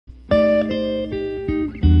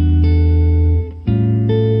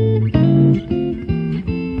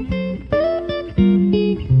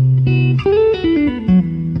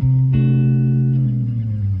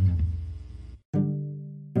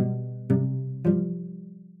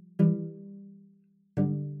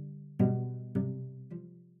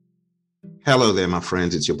Hello there, my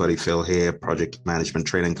friends. It's your buddy Phil here, project management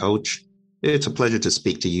training coach. It's a pleasure to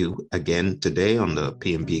speak to you again today on the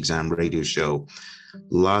PMP Exam Radio Show.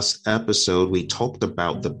 Last episode, we talked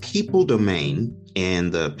about the people domain in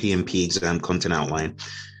the PMP Exam content outline.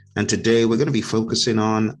 And today we're going to be focusing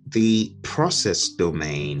on the process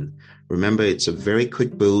domain. Remember, it's a very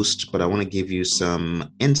quick boost, but I want to give you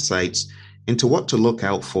some insights into what to look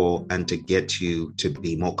out for and to get you to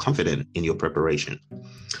be more confident in your preparation.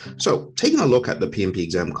 So taking a look at the PMP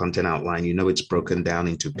exam content outline, you know it's broken down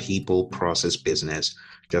into people, process, business.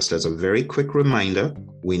 Just as a very quick reminder,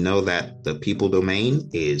 we know that the people domain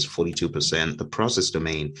is 42%, the process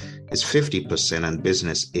domain is 50%, and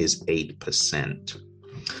business is 8%.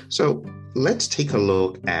 So let's take a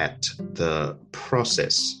look at the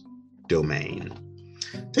process domain.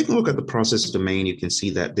 Taking a look at the process domain, you can see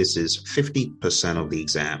that this is 50% of the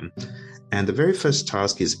exam. And the very first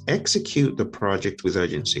task is execute the project with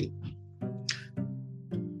urgency.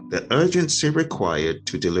 The urgency required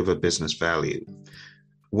to deliver business value.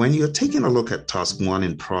 When you're taking a look at task one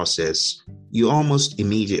in process, you almost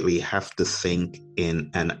immediately have to think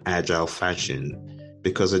in an agile fashion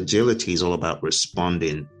because agility is all about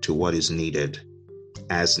responding to what is needed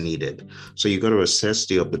as needed. So you got to assess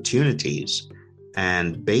the opportunities.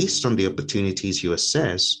 And based on the opportunities you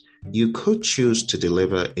assess, you could choose to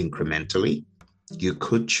deliver incrementally. You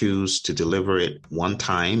could choose to deliver it one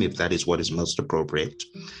time if that is what is most appropriate.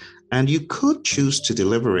 And you could choose to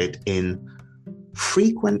deliver it in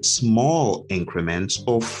frequent small increments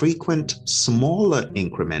or frequent smaller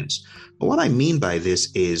increments. But what I mean by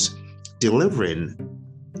this is delivering,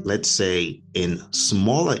 let's say, in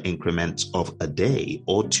smaller increments of a day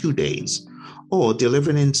or 2 days, or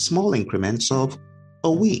delivering in small increments of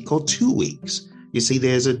a week or 2 weeks. You see,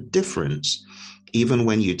 there's a difference. Even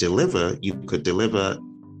when you deliver, you could deliver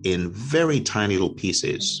in very tiny little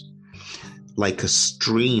pieces, like a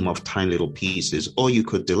stream of tiny little pieces, or you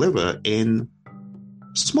could deliver in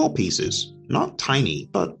small pieces, not tiny,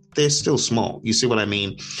 but they're still small. You see what I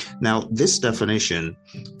mean? Now, this definition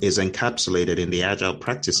is encapsulated in the Agile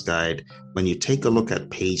Practice Guide. When you take a look at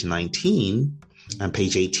page 19, and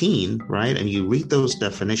page 18, right? And you read those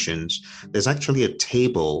definitions, there's actually a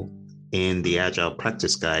table in the Agile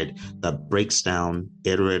Practice Guide that breaks down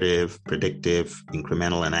iterative, predictive,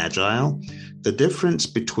 incremental, and agile. The difference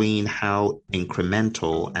between how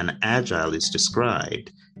incremental and agile is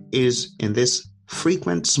described is in this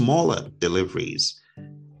frequent smaller deliveries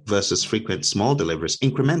versus frequent small deliveries.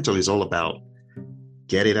 Incremental is all about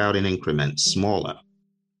get it out in increments, smaller.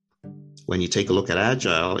 When you take a look at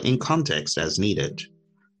agile in context as needed,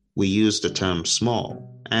 we use the term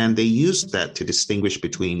small, and they use that to distinguish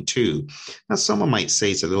between two. Now, someone might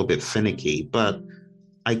say it's a little bit finicky, but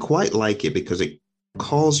I quite like it because it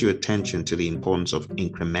calls your attention to the importance of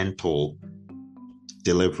incremental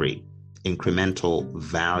delivery, incremental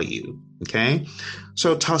value. Okay.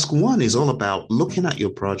 So task one is all about looking at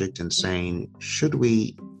your project and saying, should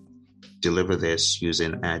we deliver this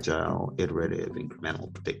using agile, iterative,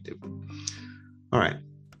 incremental, predictive? All right.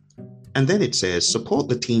 And then it says, support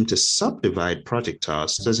the team to subdivide project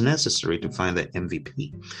tasks as necessary to find the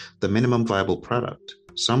MVP, the minimum viable product.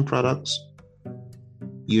 Some products,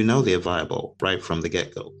 you know they're viable right from the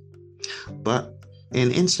get-go. But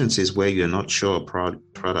in instances where you're not sure a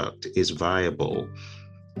product is viable,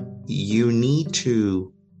 you need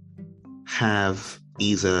to have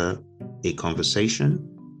either a conversation,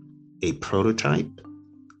 a prototype,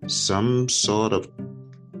 some sort of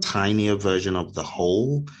tinier version of the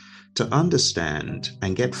whole to understand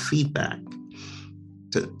and get feedback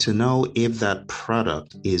to know if that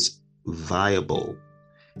product is viable.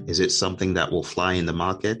 Is it something that will fly in the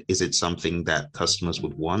market? Is it something that customers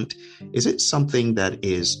would want? Is it something that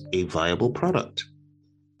is a viable product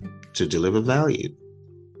to deliver value,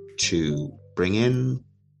 to bring in,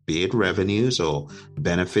 be it revenues or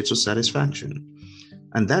benefits or satisfaction?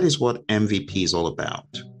 And that is what MVP is all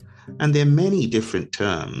about. And there are many different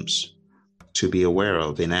terms to be aware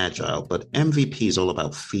of in Agile, but MVP is all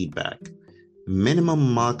about feedback.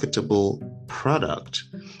 Minimum marketable product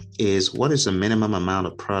is what is the minimum amount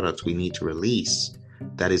of product we need to release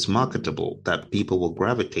that is marketable, that people will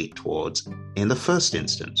gravitate towards in the first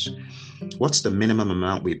instance. What's the minimum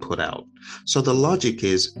amount we put out? So the logic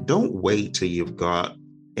is, don't wait till you've got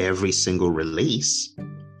every single release.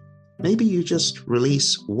 Maybe you just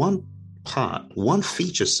release one part, one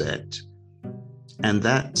feature set, and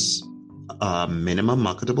that's a minimum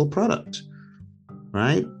marketable product,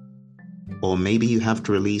 right? Or maybe you have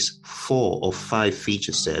to release 4 or 5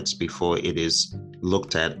 feature sets before it is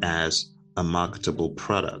looked at as a marketable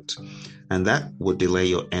product. And that would delay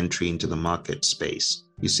your entry into the market space.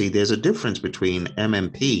 You see, there's a difference between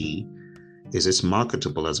MMP, is this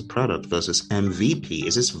marketable as a product, versus MVP,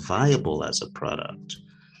 is this viable as a product?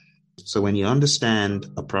 So when you understand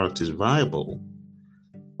a product is viable,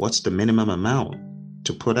 what's the minimum amount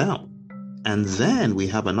to put out? And then we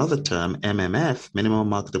have another term, MMF, minimum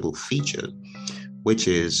marketable feature, which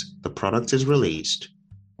is the product is released.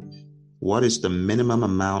 What is the minimum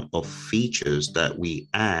amount of features that we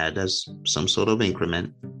add as some sort of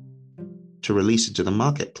increment to release it to the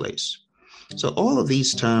marketplace? So all of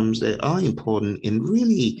these terms, they are important in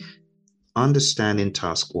really understanding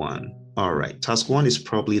task one. All right, task one is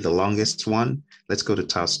probably the longest one. Let's go to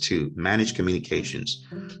task two, manage communications.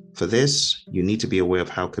 For this, you need to be aware of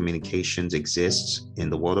how communications exists in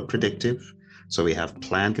the world of predictive. So we have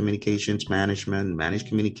plan communications management, manage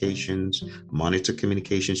communications, monitor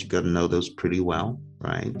communications. You got to know those pretty well,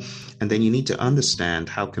 right? And then you need to understand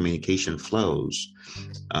how communication flows.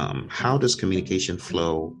 How does communication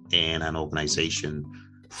flow in an organization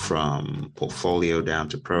from portfolio down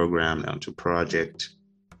to program, down to project,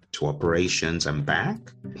 to operations and back?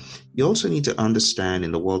 You also need to understand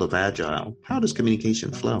in the world of Agile, how does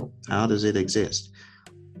communication flow? How does it exist?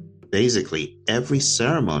 Basically, every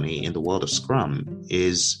ceremony in the world of Scrum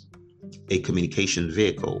is a communication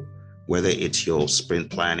vehicle, whether it's your sprint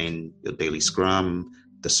planning, your daily Scrum,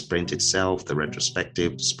 the sprint itself, the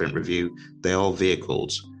retrospective, the sprint review, they're all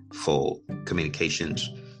vehicles for communications.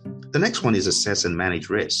 The next one is assess and manage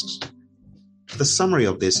risks. The summary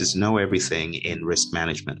of this is know everything in risk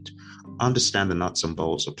management. Understand the nuts and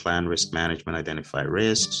bolts of plan risk management, identify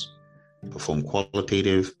risks, perform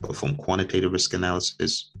qualitative, perform quantitative risk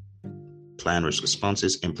analysis, plan risk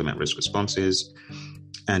responses, implement risk responses,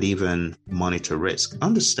 and even monitor risk.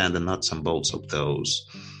 Understand the nuts and bolts of those.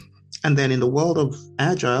 And then in the world of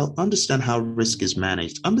Agile, understand how risk is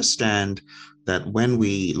managed. Understand that when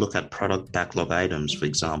we look at product backlog items, for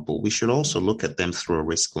example, we should also look at them through a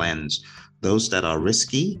risk lens. Those that are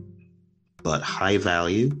risky but high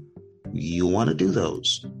value, you want to do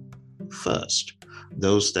those first.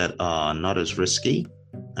 Those that are not as risky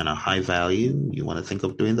and are high value, you want to think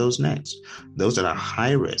of doing those next. Those that are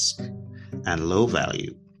high risk and low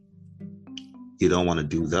value, you don't want to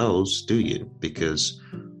do those, do you? Because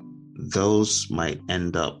those might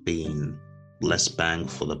end up being less bang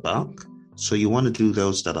for the buck. So you want to do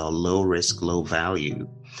those that are low risk, low value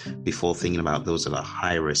before thinking about those that are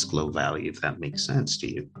high risk, low value, if that makes sense to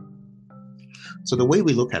you. So the way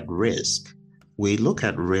we look at risk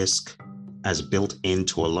as built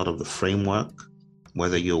into a lot of the framework,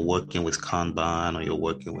 whether you're working with Kanban or you're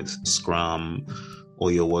working with Scrum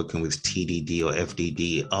or you're working with TDD or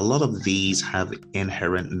FDD, a lot of these have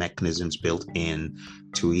inherent mechanisms built in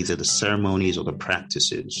to either the ceremonies or the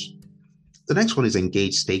practices. The next one is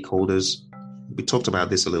engage stakeholders. We talked about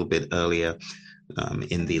this a little bit earlier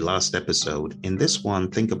in the last episode. In this one,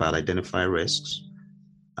 think about identify risks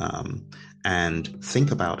and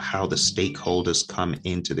think about how the stakeholders come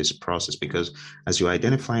into this process. Because as you're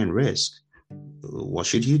identifying risk, what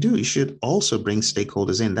should you do? You should also bring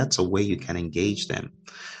stakeholders in. That's a way you can engage them.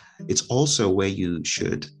 It's also where you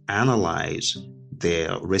should analyze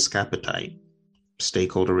their risk appetite,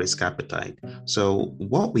 stakeholder risk appetite. So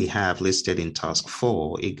what we have listed in task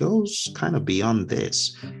 4, it goes kind of beyond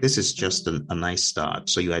this. This is just a nice start.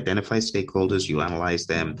 So you identify stakeholders, you analyze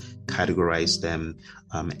them, categorize them,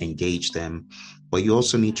 engage them. But you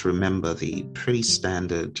also need to remember the pretty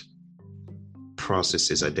standard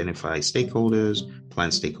processes: identify stakeholders,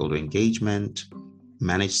 plan stakeholder engagement,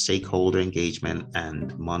 manage stakeholder engagement,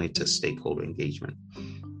 and monitor stakeholder engagement.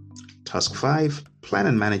 Task 5, plan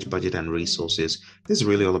and manage budget and resources. This is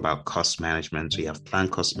really all about cost management. So you have plan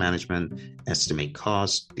cost management, estimate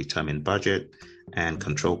cost, determine budget, and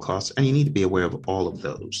control costs. And you need to be aware of all of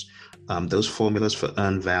those. Those formulas for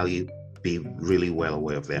earned value, be really well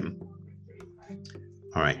aware of them.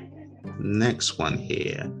 All right, next one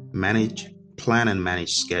here, plan and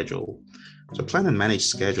manage schedule. So plan and manage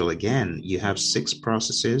schedule, again, you have 6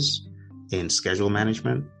 processes in schedule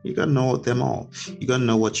management. You got to know them all. You got to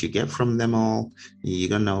know what you get from them all. You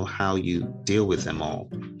got to know how you deal with them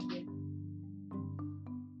all.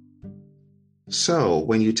 So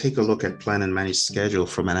when you take a look at plan and manage schedule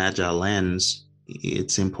from an Agile lens,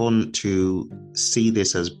 it's important to see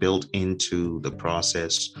this as built into the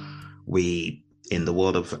process. In the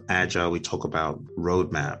world of Agile, we talk about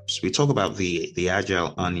roadmaps. We talk about the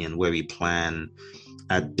Agile onion, where we plan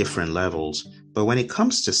at different levels. But when it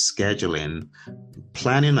comes to scheduling,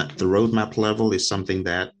 planning at the roadmap level is something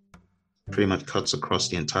that pretty much cuts across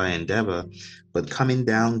the entire endeavor. But coming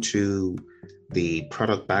down to the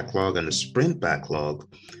product backlog and the sprint backlog,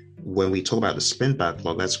 when we talk about the sprint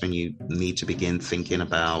backlog, that's when you need to begin thinking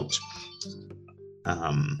about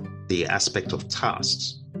the aspect of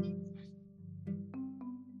tasks.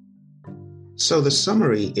 So the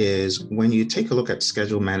summary is, when you take a look at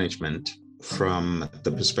schedule management from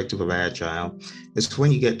the perspective of Agile, it's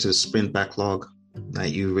when you get to the sprint backlog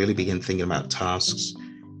that you really begin thinking about tasks.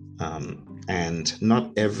 And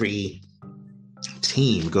not every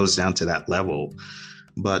team goes down to that level.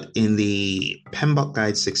 But in the PMBOK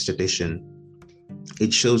Guide 6th edition,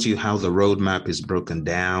 it shows you how the roadmap is broken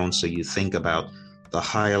down. So you think about the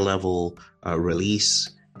higher level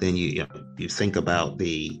release, then you think about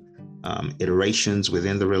the iterations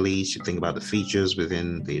within the release, you think about the features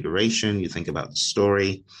within the iteration, you think about the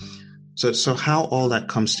story. So how all that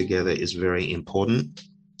comes together is very important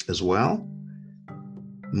as well.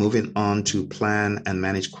 Moving on to plan and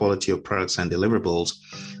manage quality of products and deliverables,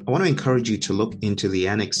 I want to encourage you to look into the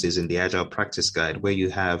annexes in the Agile Practice Guide, where you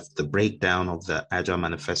have the breakdown of the Agile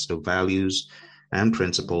Manifesto values and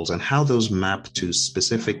principles and how those map to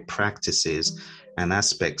specific practices and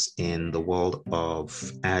aspects in the world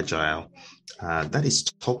of Agile. That is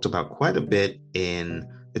talked about quite a bit in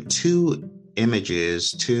the two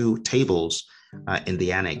tables in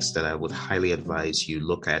the annex that I would highly advise you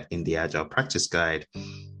look at in the Agile Practice Guide,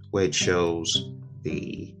 where it shows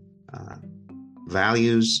the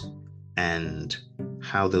values and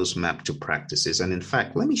how those map to practices. And in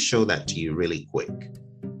fact, let me show that to you really quick.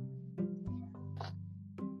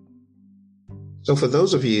 So for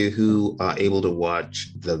those of you who are able to watch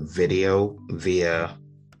the video via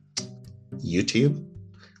YouTube,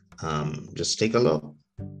 just take a look.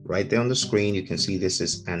 Right there on the screen, you can see this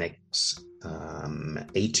is Annex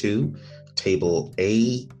A2, Table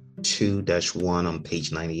A2-1 on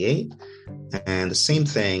page 98. And the same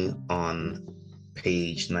thing on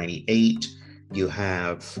page 98, you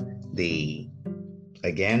have the,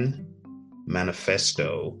 again,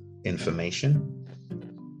 manifesto information,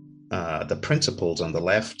 the principles on the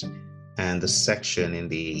left, and the section in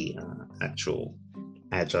the actual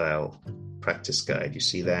Agile Practice Guide. You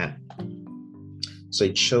see that? So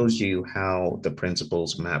it shows you how the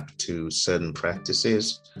principles map to certain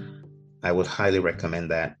practices. I would highly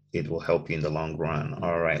recommend that. It will help you in the long run.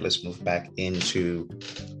 All right, let's move back into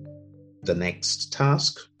the next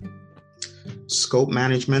task. Scope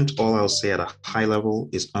management. All I'll say at a high level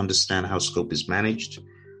is understand how scope is managed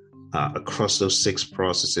across those 6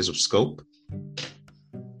 processes of scope.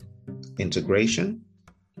 Integration.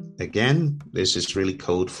 Again, this is really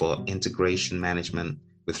code for integration management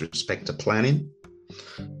with respect to planning.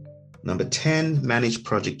 Number 10, manage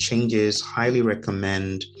project changes. Highly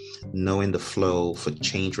recommend knowing the flow for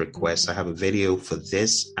change requests. I have a video for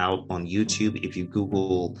this out on YouTube. If you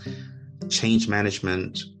Google change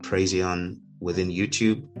management Praizion within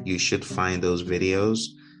YouTube, you should find those videos.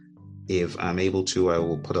 If I'm able to, I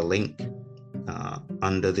will put a link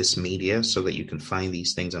under this media so that you can find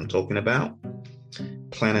these things I'm talking about.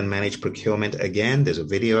 Plan and manage procurement. Again, there's a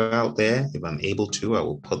video out there. If I'm able to, I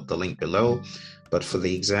will put the link below. But for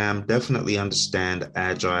the exam, definitely understand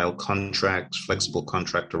agile contracts, flexible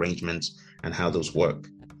contract arrangements, and how those work.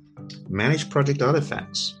 Manage project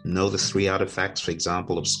artifacts. Know the 3 artifacts, for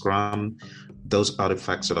example, of Scrum, those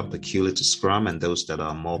artifacts that are peculiar to Scrum and those that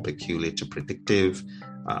are more peculiar to predictive.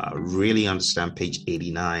 Really understand page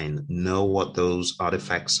 89. Know what those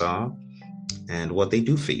artifacts are and what they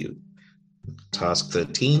do for you. Task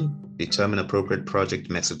 13, determine appropriate project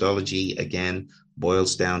methodology. Again,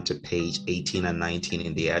 boils down to page 18 and 19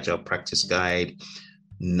 in the Agile Practice Guide.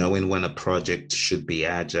 Knowing when a project should be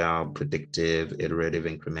agile, predictive, iterative,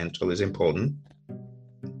 incremental is important.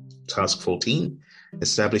 Task 14,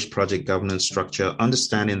 establish project governance structure.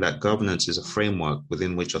 Understanding that governance is a framework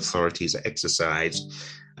within which authorities are exercised,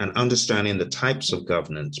 and understanding the types of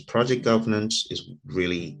governance. Project governance is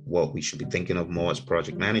really what we should be thinking of more as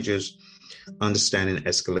project managers. Understanding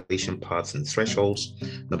escalation paths and thresholds.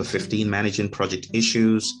 Number 15, managing project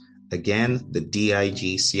issues. Again, the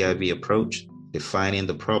DIG-CIV approach, defining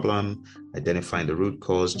the problem, identifying the root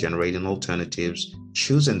cause, generating alternatives,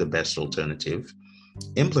 choosing the best alternative,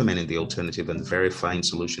 implementing the alternative, and verifying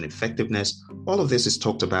solution effectiveness. All of this is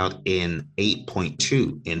talked about in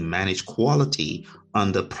 8.2 in Manage Quality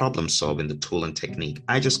under problem solving, the tool and technique.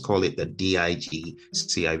 I just call it the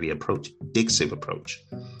DIG-CIV approach, DIGSIV approach.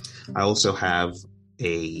 I also have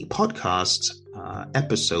a podcast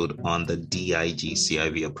episode on the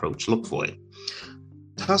DIG-CIV approach. Look for it.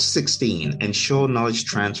 Task 16, ensure knowledge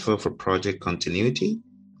transfer for project continuity.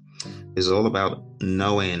 Is all about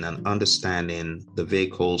knowing and understanding the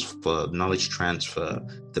vehicles for knowledge transfer,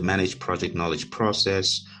 the managed project knowledge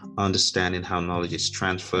process, understanding how knowledge is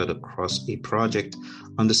transferred across a project,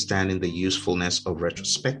 understanding the usefulness of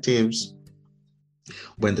retrospectives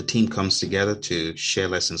when the team comes together to share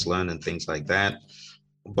lessons learned and things like that.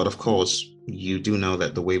 But of course, you do know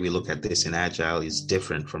that the way we look at this in Agile is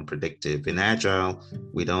different from predictive. In Agile,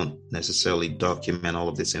 we don't necessarily document all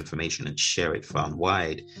of this information and share it far and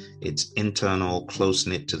wide. It's internal,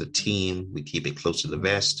 close-knit to the team. We keep it close to the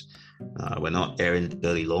vest. We're not airing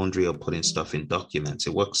dirty laundry or putting stuff in documents.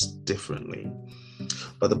 It works differently.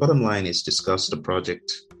 But the bottom line is discuss the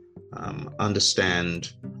project,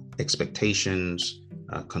 understand expectations,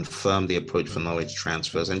 confirm the approach for knowledge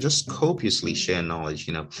transfers, and just copiously share knowledge.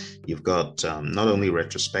 You've got not only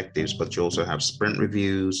retrospectives, but you also have sprint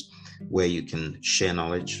reviews where you can share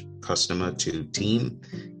knowledge customer to team.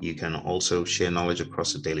 You can also share knowledge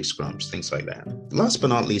across the daily scrums, things like that. Last but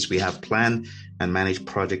not least, we have plan and manage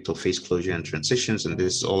project or phase closure and transitions. And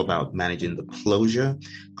this is all about managing the closure,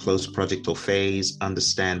 close project or phase,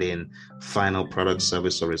 understanding final product,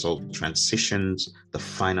 service, or result transitions, the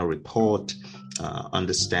final report,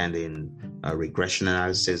 understanding regression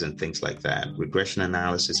analysis and things like that. Regression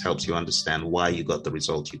analysis helps you understand why you got the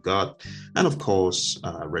result you got. And of course,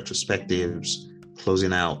 retrospectives,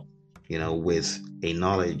 closing out, with a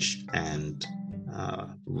knowledge and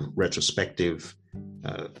retrospective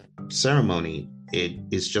ceremony. It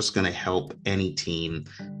is just going to help any team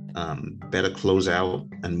better close out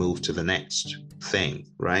and move to the next thing,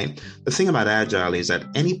 right? The thing about Agile is at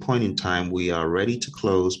any point in time, we are ready to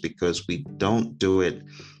close because we don't do it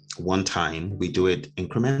one time. We do it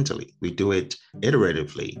incrementally. We do it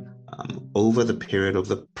iteratively over the period of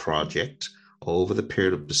the project, over the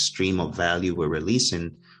period of the stream of value we're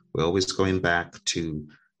releasing. We're always going back to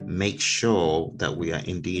make sure that we are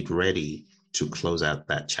indeed ready to close out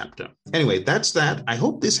that chapter. Anyway, that's that. I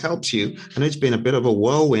hope this helps you. I know it's been a bit of a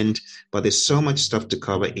whirlwind, but there's so much stuff to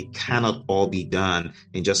cover. It cannot all be done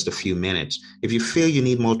in just a few minutes. If you feel you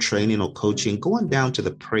need more training or coaching, go on down to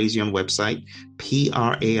the Praizion website,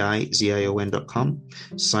 praizion.com.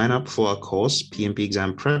 Sign up for our course, PMP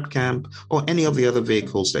Exam Prep Camp, or any of the other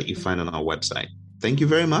vehicles that you find on our website. Thank you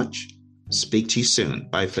very much. Speak to you soon.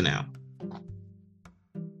 Bye for now.